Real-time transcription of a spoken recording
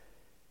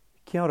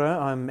Kia ora,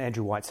 I'm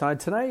Andrew Whiteside.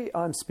 Today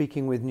I'm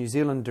speaking with New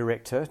Zealand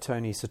director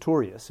Tony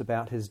Sartorius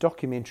about his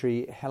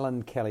documentary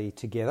Helen Kelly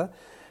Together.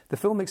 The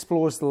film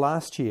explores the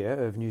last year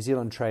of New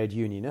Zealand trade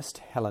unionist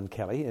Helen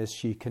Kelly as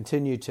she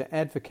continued to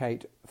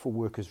advocate for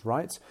workers'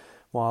 rights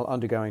while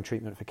undergoing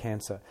treatment for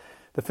cancer.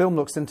 The film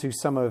looks into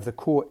some of the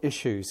core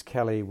issues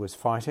Kelly was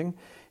fighting,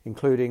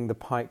 including the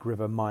Pike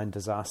River mine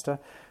disaster.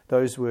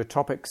 Those were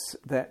topics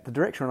that the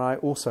director and I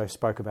also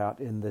spoke about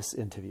in this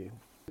interview.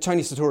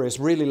 Tony Sartorius,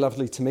 really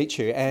lovely to meet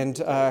you, and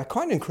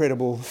quite an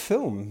incredible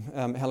film,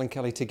 Helen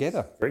Kelly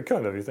Together. Very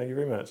kind of you, thank you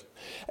very much.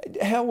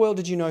 How well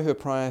did you know her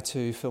prior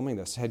to filming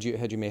this? Had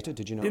you met her?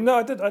 Did you know her? No,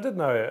 I did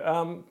know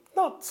her.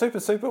 Not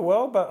super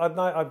well, but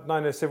I'd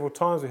known her several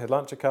times. We had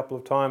lunch a couple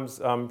of times.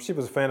 She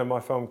was a fan of my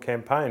film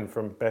Campaign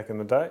from back in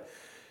the day,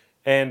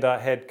 and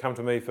had come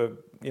to me for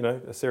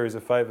a series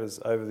of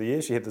favours over the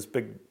years. She had this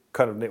big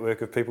kind of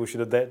network of people she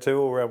did that to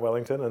all around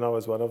Wellington, and I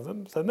was one of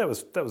them. So that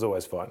was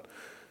always fine.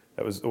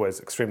 It was always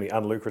extremely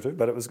unlucrative,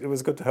 but it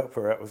was good to help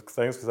her out with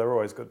things because they were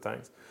always good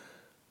things.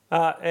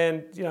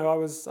 And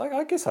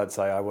I guess I'd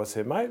say I was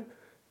her mate,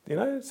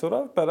 sort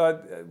of.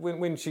 But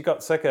when she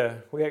got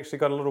sicker, we actually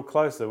got a little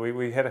closer.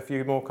 We had a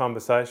few more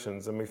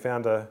conversations, and we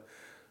found a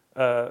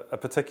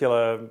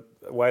particular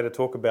way to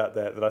talk about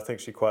that I think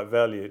she quite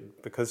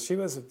valued, because she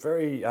was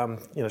very,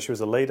 she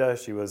was a leader.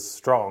 She was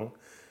strong,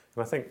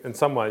 and I think in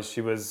some ways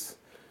she was.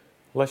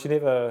 Well, she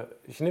never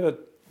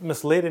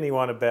misled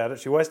anyone about it.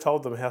 She always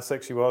told them how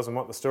sick she was and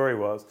what the story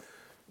was.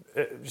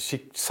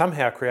 She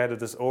somehow created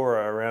this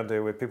aura around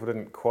her where people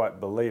didn't quite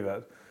believe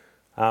it.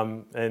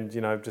 And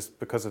just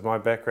because of my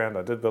background,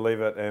 I did believe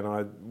it,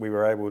 and we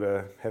were able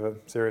to have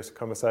serious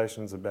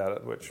conversations about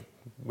it,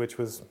 which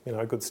was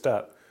a good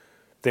start.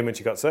 Then when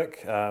she got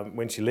sick,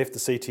 when she left the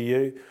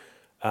CTU,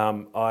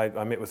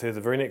 I met with her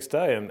the very next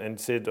day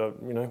and said,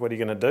 what are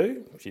you going to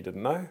do? She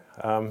didn't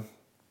know.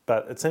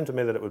 But it seemed to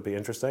me that it would be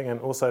interesting, and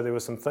also there were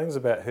some things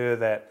about her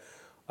that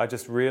I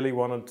just really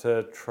wanted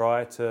to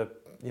try to,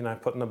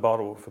 put in a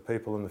bottle for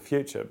people in the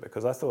future,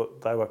 because I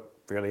thought they were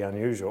really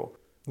unusual.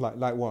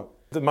 Like what?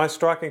 The most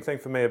striking thing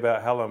for me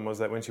about Helen was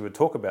that when she would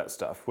talk about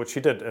stuff, which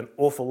she did an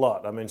awful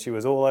lot. I mean, she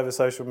was all over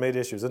social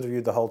media. She was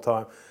interviewed the whole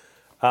time.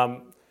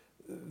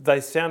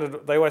 They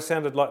always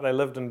sounded like they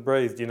lived and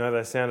breathed.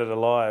 They sounded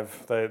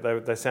alive.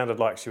 They sounded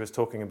like she was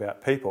talking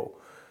about people.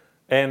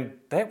 And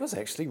that was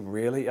actually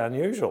really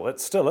unusual. It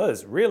still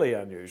is really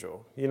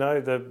unusual.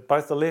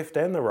 Both the left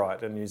and the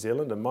right in New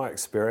Zealand, in my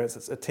experience,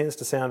 it tends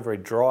to sound very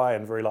dry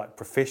and very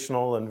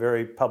professional and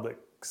very public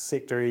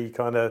sector-y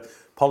kind of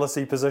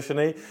policy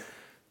position-y.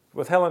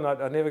 With Helen,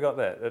 I never got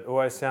that. It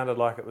always sounded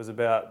like it was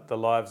about the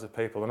lives of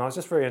people. And I was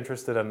just very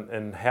interested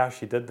in how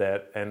she did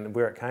that and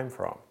where it came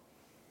from.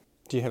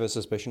 Do you have a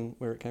suspicion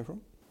where it came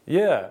from?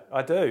 Yeah,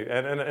 I do.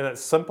 And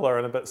it's simpler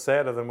and a bit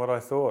sadder than what I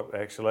thought,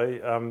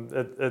 actually.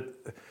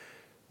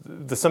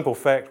 The simple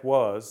fact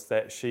was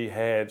that she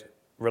had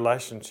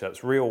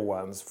relationships, real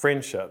ones,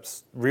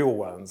 friendships, real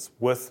ones,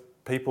 with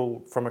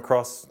people from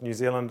across New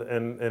Zealand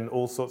in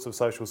all sorts of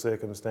social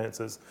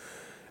circumstances.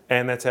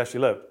 And that's how she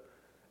lived.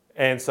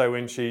 And so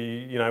when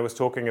she, was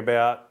talking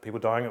about people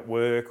dying at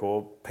work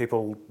or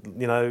people,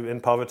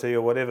 in poverty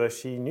or whatever,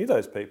 she knew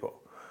those people.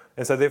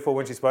 And so therefore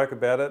when she spoke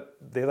about it,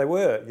 there they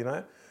were,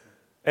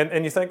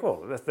 And you think,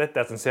 well, that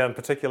doesn't sound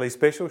particularly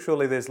special.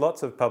 Surely there's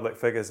lots of public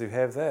figures who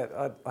have that.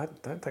 I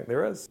don't think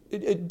there is.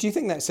 Do you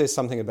think that says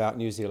something about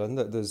New Zealand,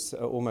 that there's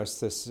almost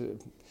this,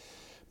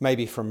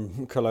 maybe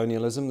from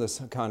colonialism,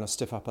 this kind of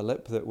stiff upper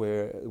lip, that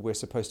we're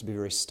supposed to be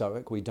very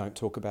stoic, we don't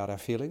talk about our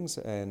feelings,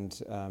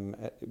 and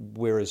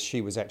whereas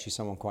she was actually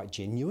someone quite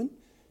genuine.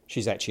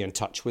 She's actually in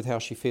touch with how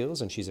she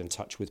feels, and she's in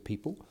touch with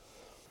people.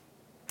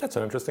 That's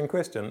an interesting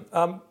question.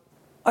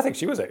 I think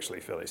she was actually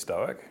fairly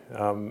stoic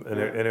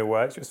in her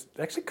way. She was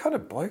actually kind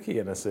of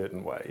blokey in a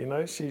certain way.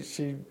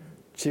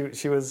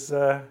 She was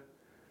a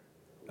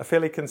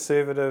fairly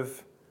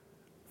conservative,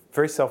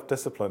 very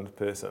self-disciplined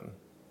person.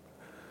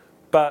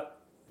 But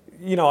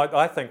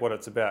I think what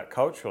it's about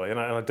culturally, and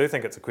I do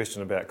think it's a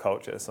question about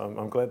culture. So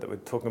I'm glad that we're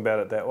talking about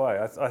it that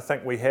way. I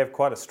think we have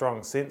quite a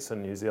strong sense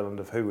in New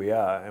Zealand of who we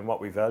are and what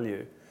we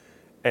value,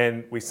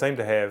 and we seem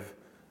to have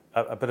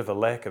a bit of a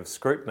lack of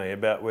scrutiny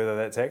about whether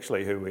that's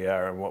actually who we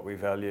are and what we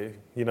value.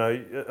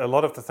 A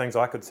lot of the things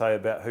I could say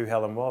about who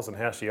Helen was and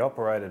how she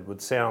operated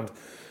would sound,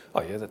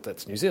 oh yeah,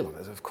 that's New Zealand,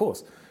 of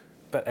course.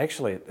 But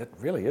actually, it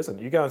really isn't.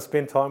 You go and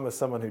spend time with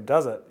someone who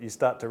does it, you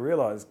start to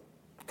realise,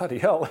 bloody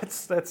hell,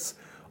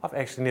 I've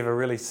actually never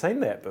really seen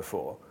that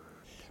before.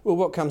 Well,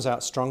 what comes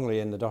out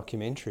strongly in the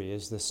documentary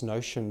is this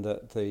notion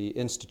that the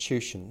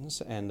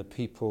institutions and the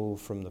people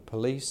from the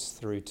police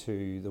through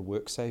to the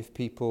WorkSafe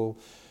people,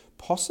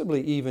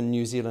 possibly even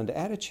New Zealand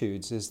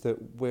attitudes, is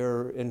that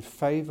we're in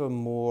favour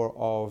more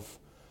of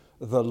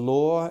the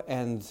law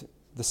and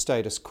the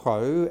status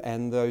quo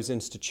and those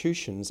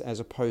institutions as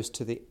opposed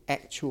to the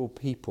actual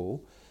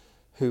people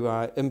who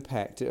are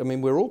impacted. I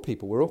mean, we're all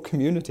people, we're all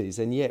communities,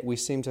 and yet we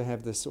seem to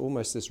have this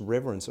almost this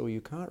reverence, or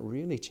you can't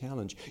really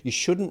challenge, you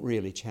shouldn't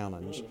really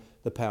challenge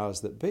the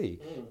powers that be.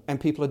 And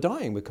people are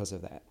dying because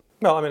of that.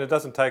 Well, I mean, it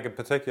doesn't take a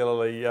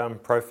particularly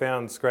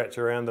profound scratch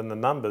around in the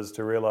numbers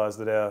to realise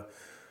that our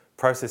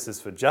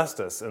processes for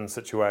justice in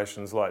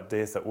situations like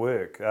death at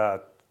work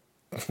are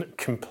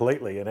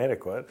completely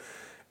inadequate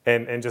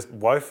and just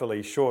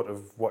woefully short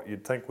of what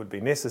you'd think would be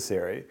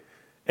necessary.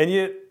 And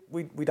yet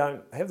we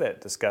don't have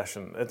that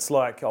discussion. It's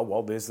like, oh,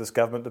 well, there's this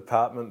government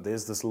department,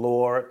 there's this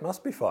law, it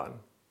must be fine.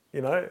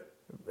 You know,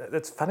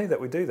 it's funny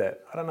that we do that.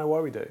 I don't know why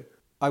we do.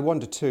 I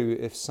wonder too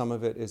if some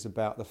of it is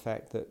about the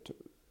fact that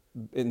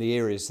in the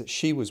areas that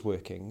she was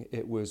working,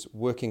 it was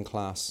working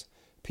class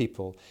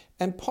people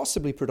and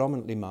possibly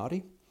predominantly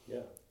Māori.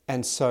 Yeah.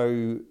 And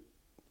so,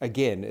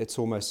 again, it's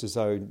almost as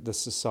though the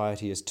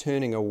society is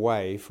turning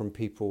away from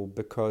people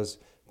because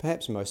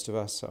perhaps most of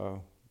us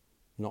are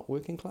not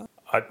working class.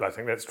 I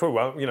think that's true.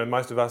 Well, you know,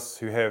 most of us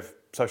who have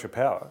social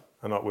power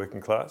are not working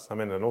class. I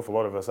mean, an awful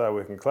lot of us are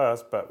working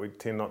class, but we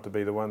tend not to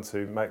be the ones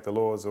who make the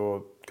laws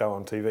or go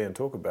on TV and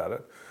talk about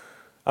it.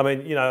 I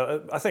mean, you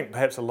know, I think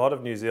perhaps a lot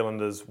of New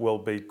Zealanders will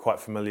be quite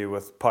familiar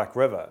with Pike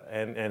River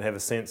and have a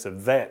sense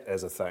of that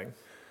as a thing.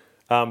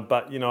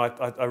 But, you know,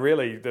 I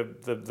really,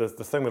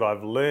 the thing that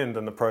I've learned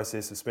in the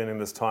process of spending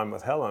this time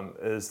with Helen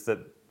is that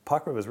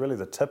Pike River is really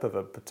the tip of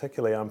a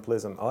particularly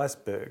unpleasant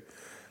iceberg.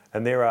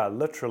 And there are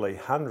literally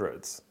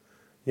hundreds,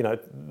 you know,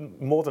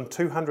 more than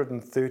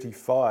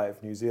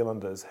 235 New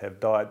Zealanders have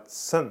died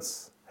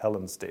since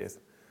Helen's death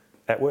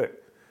at work.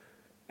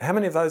 How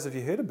many of those have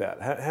you heard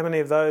about? How many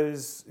of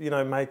those, you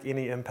know, make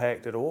any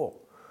impact at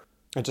all?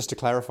 And just to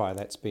clarify,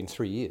 that's been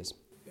 3 years.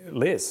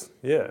 Less,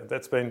 yeah.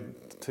 That's been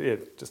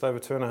just over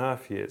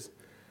 2.5 years.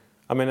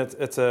 I mean,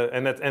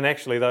 and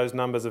actually those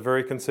numbers are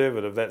very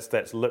conservative.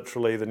 That's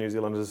literally the New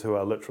Zealanders who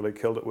are literally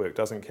killed at work.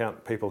 Doesn't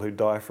count people who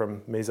die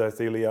from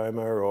mesothelioma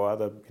or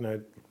other, you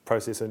know,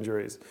 process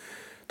injuries.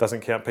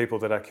 Doesn't count people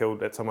that are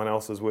killed at someone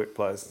else's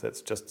workplace.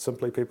 That's just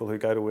simply people who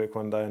go to work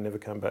one day and never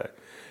come back.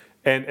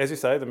 And as you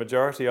say, the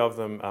majority of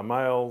them are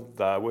male,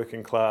 they're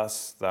working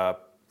class, they're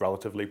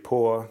relatively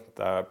poor,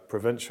 they're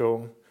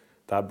provincial,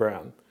 they're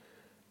brown.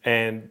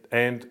 And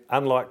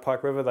unlike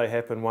Pike River, they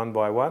happen one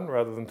by one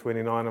rather than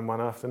 29 in one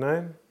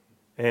afternoon.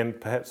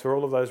 And perhaps for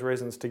all of those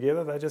reasons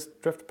together, they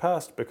just drift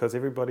past because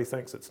everybody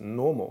thinks it's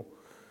normal.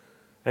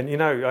 And you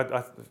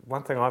know,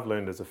 one thing I've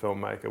learned as a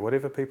filmmaker,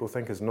 whatever people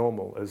think is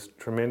normal is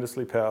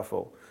tremendously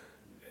powerful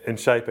in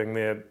shaping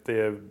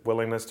their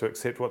willingness to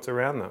accept what's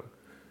around them.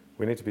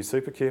 We need to be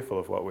super careful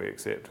of what we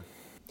accept.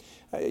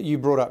 You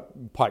brought up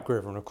Pike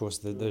River, and of course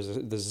there's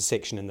a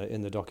section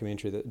in the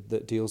documentary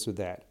that deals with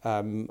that.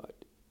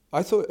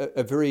 I thought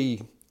a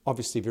very,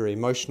 obviously very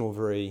emotional,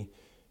 very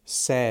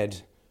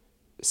sad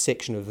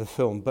section of the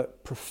film,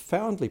 but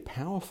profoundly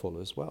powerful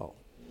as well.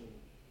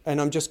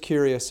 And I'm just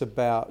curious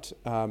about,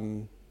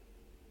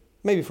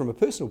 maybe from a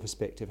personal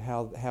perspective,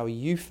 how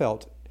you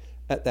felt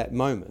at that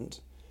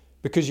moment,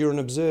 because you're an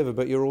observer,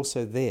 but you're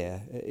also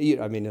there.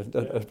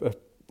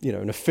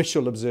 An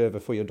official observer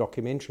for your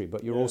documentary,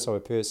 but you're also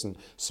a person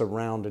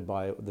surrounded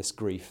by this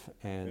grief.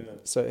 And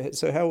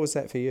so how was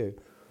that for you?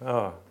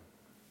 Oh,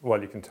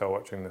 well, you can tell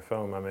watching the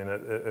film. I mean,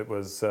 it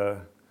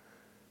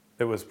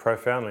was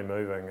profoundly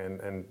moving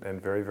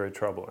and very, very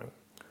troubling.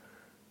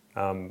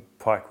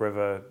 Pike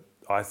River,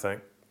 I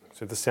think,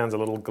 so this sounds a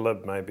little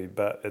glib maybe,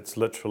 but it's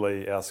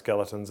literally our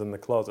skeletons in the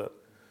closet.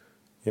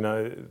 You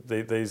know,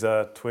 these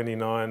are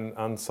 29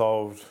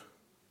 unsolved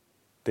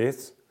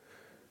deaths.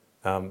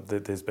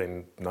 There's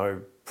been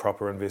no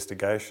proper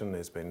investigation,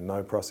 there's been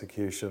no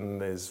prosecution,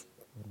 there's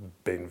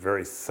been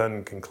very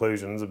thin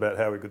conclusions about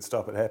how we could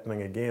stop it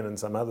happening again in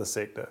some other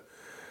sector.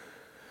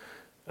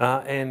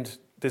 And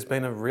there's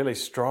been a really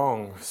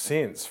strong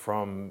sense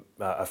from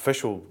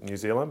official New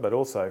Zealand, but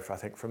also, I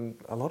think, from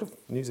a lot of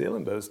New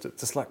Zealanders,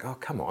 just like, oh,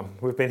 come on,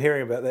 we've been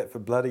hearing about that for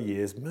bloody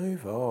years,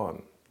 move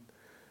on.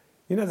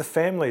 You know, the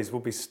families will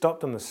be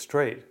stopped in the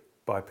street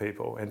by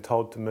people and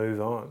told to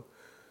move on.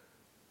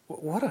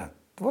 What a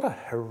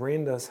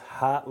horrendous,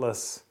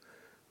 heartless,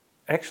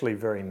 actually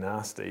very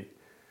nasty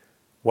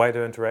way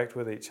to interact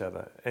with each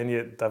other. And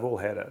yet they've all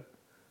had it.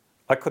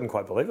 I couldn't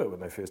quite believe it when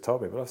they first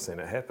told me, but I've seen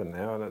it happen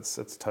now and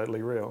it's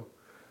totally real.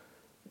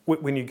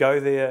 When you go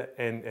there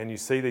and you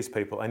see these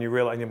people and you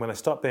realise, and when they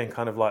stop being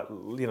kind of like,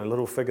 you know,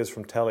 little figures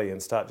from telly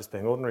and start just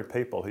being ordinary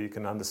people who you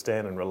can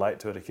understand and relate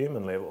to at a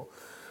human level,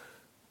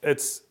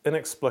 it's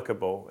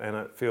inexplicable and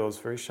it feels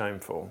very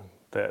shameful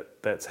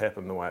that that's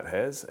happened the way it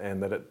has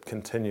and that it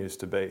continues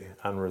to be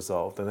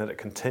unresolved and that it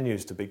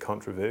continues to be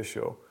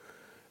controversial.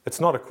 It's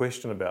not a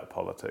question about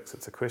politics,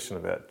 it's a question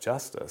about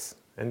justice.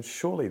 And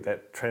surely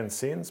that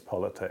transcends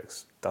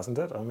politics, doesn't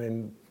it? I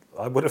mean,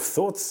 I would have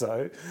thought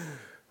so,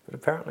 but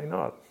apparently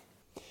not.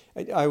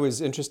 I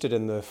was interested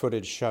in the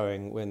footage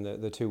showing when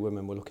the two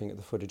women were looking at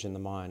the footage in the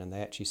mine and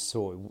they actually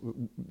saw,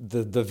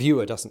 the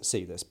viewer doesn't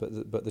see this,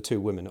 but the two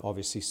women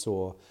obviously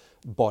saw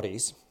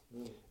bodies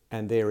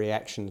and their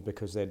reactions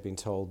because they'd been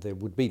told there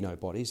would be no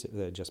bodies,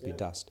 there'd just be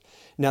dust.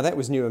 Now that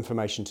was new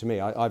information to me.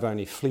 I've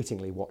only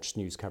fleetingly watched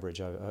news coverage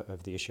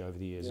of the issue over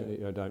the years.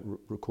 I don't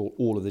recall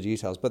all of the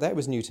details, but that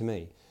was new to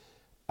me.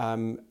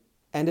 And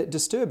it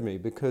disturbed me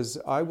because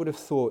I would have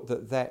thought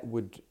that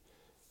would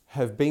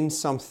have been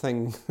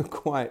something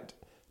quite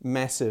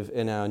massive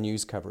in our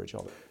news coverage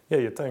of it. Yeah,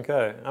 you'd think,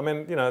 eh? I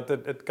mean, you know,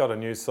 it got a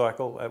news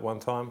cycle at one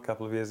time, a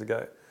couple of years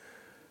ago.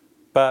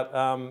 But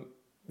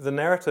the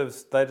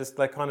narratives,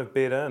 they kind of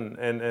bed in,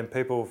 and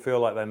people feel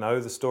like they know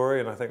the story,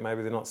 and I think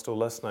maybe they're not still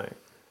listening.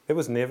 It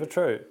was never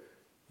true.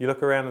 You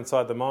look around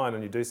inside the mine,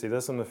 and you do see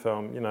this in the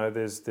film. You know,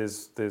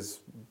 there's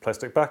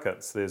plastic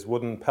buckets, there's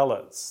wooden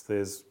pallets,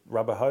 there's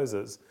rubber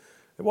hoses.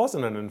 It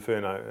wasn't an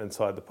inferno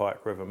inside the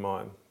Pike River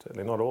mine,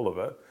 certainly not all of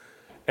it.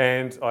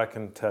 And I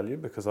can tell you,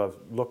 because I've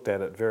looked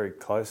at it very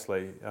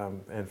closely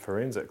and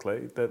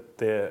forensically, that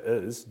there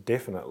is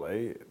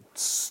definitely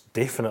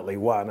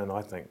one, and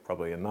I think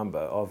probably a number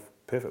of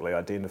perfectly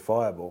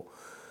identifiable,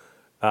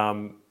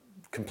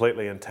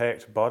 completely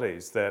intact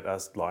bodies that are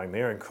lying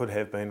there and could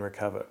have been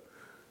recovered.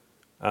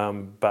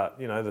 But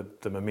you know,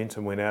 the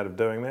momentum went out of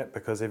doing that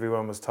because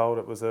everyone was told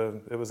it was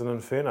an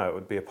inferno. It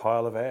would be a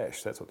pile of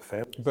ash. That's what the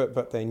family.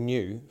 But they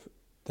knew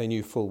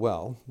full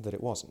well that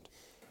it wasn't.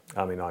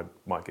 I mean, I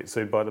might get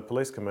sued by the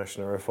police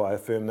commissioner if I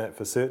affirm that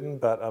for certain.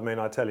 But I mean,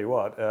 I tell you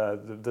what,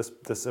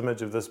 this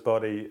image of this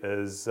body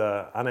is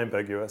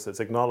unambiguous. It's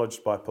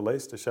acknowledged by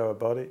police to show a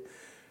body.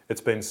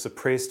 It's been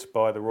suppressed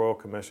by the Royal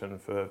Commission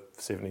for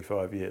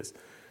 75 years.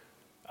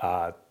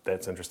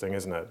 That's interesting,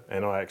 isn't it?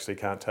 And I actually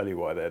can't tell you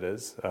why that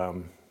is.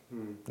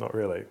 Not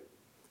really.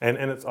 And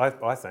it's,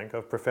 I think,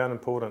 of profound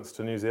importance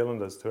to New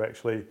Zealanders to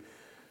actually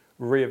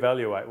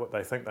reevaluate what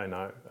they think they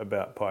know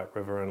about Pike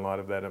River in light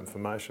of that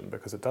information,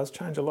 because it does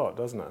change a lot,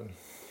 doesn't it?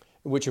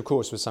 Which, of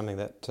course, was something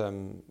that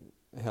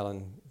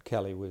Helen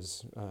Kelly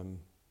was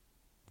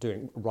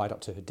doing right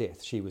up to her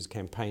death. She was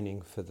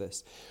campaigning for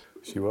this.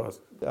 She was.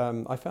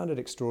 I found it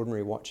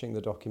extraordinary watching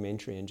the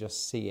documentary and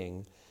just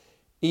seeing,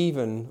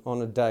 even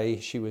on a day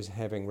she was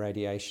having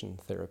radiation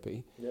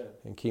therapy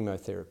and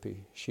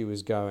chemotherapy, she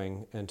was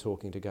going and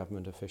talking to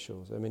government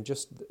officials. I mean,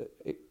 just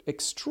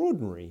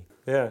extraordinary.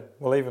 Yeah,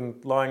 well, even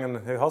lying in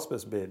her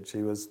hospice bed,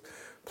 she was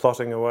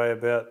plotting away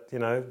about, you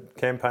know,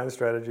 campaign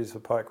strategies for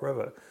Pike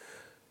River.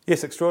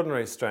 Yes,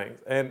 extraordinary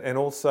strength, and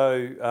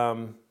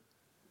also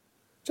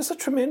just a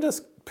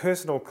tremendous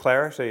personal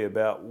clarity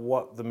about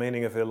what the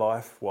meaning of her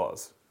life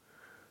was.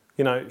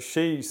 You know,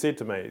 she said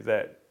to me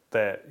that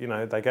you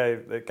know,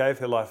 it gave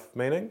her life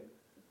meaning,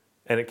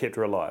 and it kept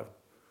her alive.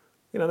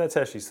 You know, that's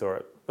how she saw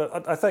it.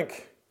 But I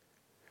think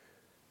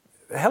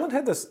Helen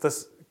had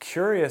this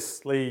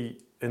curiously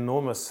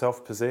enormous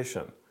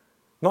self-possession,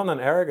 not in an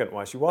arrogant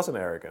way. She wasn't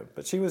arrogant,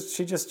 but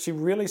she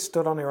really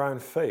stood on her own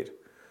feet.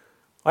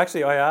 I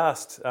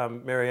asked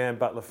Mary Ann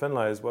Butler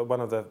Finlay,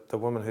 one of the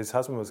women whose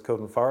husband was killed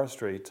in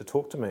forestry, to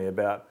talk to me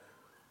about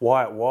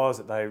why it was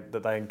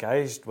that they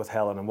engaged with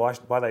Helen and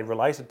why they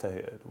related to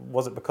her.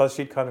 Was it because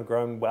she'd kind of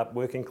grown up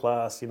working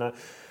class, you know?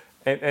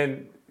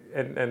 And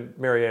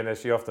Mary Ann,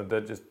 as she often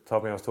did, just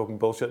told me I was talking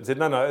bullshit and said,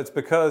 no, it's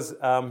because,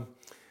 I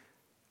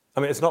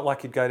mean, it's not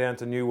like you'd go down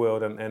to New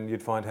World and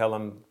you'd find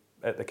Helen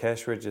at the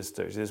cash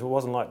register. She says, it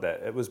wasn't like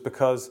that. It was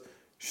because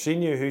she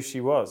knew who she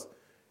was.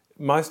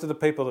 Most of the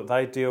people that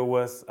they deal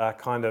with are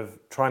kind of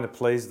trying to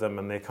please them,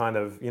 and they're kind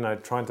of, you know,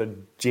 trying to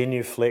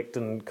genuflect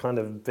and kind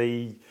of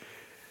be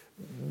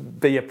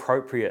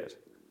appropriate.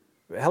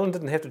 Helen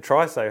didn't have to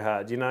try so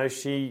hard, you know.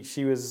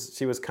 She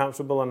was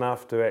comfortable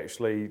enough to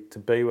actually to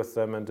be with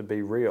them and to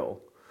be real.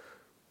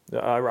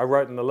 I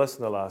wrote in the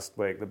Listener last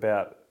week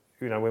about,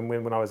 you know,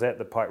 when I was at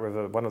the Pike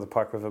River, one of the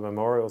Pike River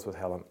memorials with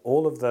Helen,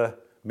 all of the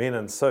men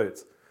in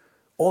suits,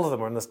 all of them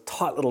were in this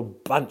tight little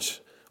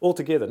bunch all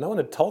together. No one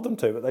had told them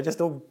to, but they just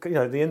all, you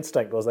know, the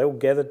instinct was they all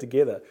gathered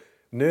together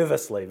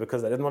nervously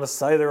because they didn't want to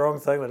say the wrong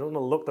thing, they didn't want to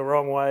look the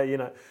wrong way, you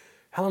know.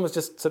 Helen was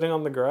just sitting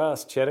on the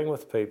grass chatting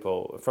with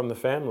people from the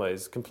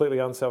families, completely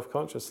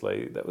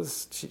unself-consciously. That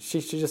was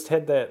she just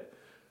had that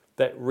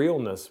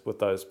realness with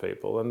those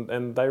people,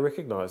 and they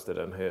recognised it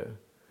in her.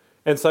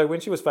 And so when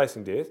she was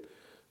facing death,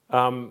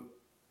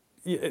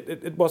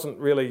 it wasn't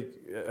really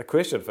a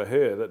question for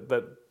her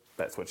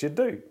that's what she'd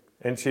do.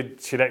 And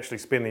she'd actually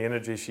spend the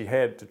energy she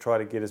had to try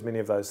to get as many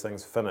of those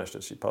things finished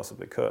as she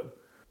possibly could.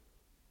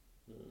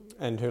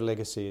 And her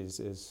legacy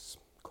is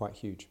quite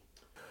huge.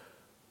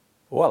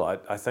 Well,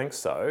 I think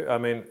so. I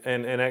mean,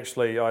 and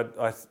actually,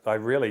 I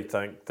really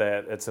think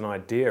that it's an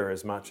idea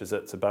as much as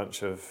it's a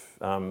bunch of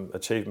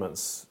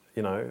achievements,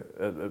 you know,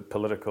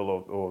 political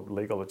or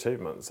legal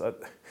achievements.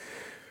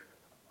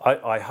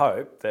 I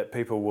hope that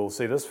people will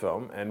see this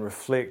film and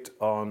reflect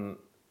on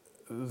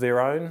their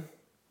own,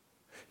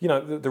 you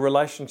know, the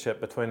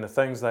relationship between the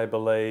things they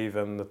believe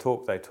and the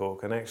talk they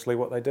talk and actually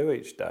what they do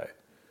each day.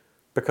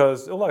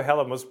 Because although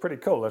Helen was pretty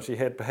cool and she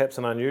had perhaps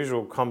an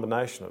unusual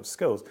combination of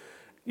skills,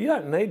 you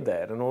don't need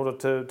that in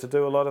order to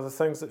do a lot of the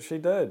things that she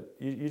did.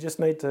 You just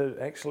need to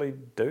actually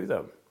do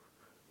them,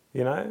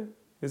 you know?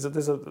 There's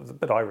a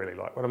bit I really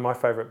like, one of my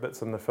favourite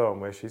bits in the film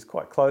where she's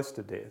quite close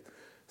to death,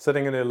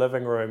 sitting in her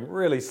living room,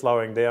 really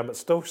slowing down but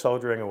still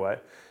soldiering away.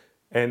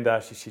 And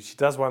she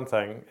does one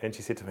thing, and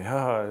she said to me,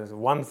 there's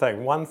one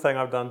thing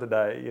I've done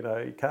today. You know,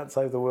 you can't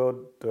save the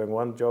world doing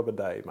one job a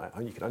day, mate.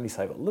 You can only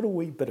save a little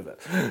wee bit of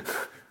it.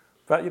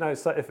 But,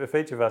 so if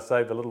each of us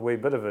saved a little wee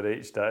bit of it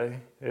each day,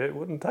 it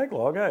wouldn't take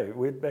long, eh?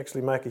 We'd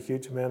actually make a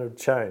huge amount of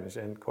change,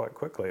 and quite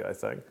quickly, I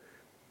think.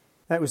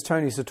 That was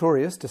Tony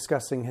Sartorius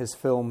discussing his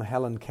film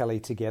Helen Kelly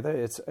Together.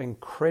 It's an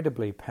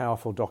incredibly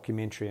powerful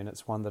documentary, and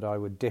it's one that I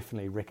would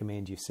definitely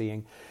recommend you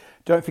seeing.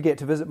 Don't forget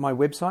to visit my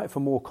website for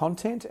more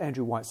content,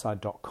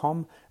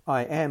 andrewwhiteside.com.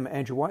 I am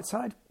Andrew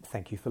Whiteside.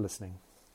 Thank you for listening.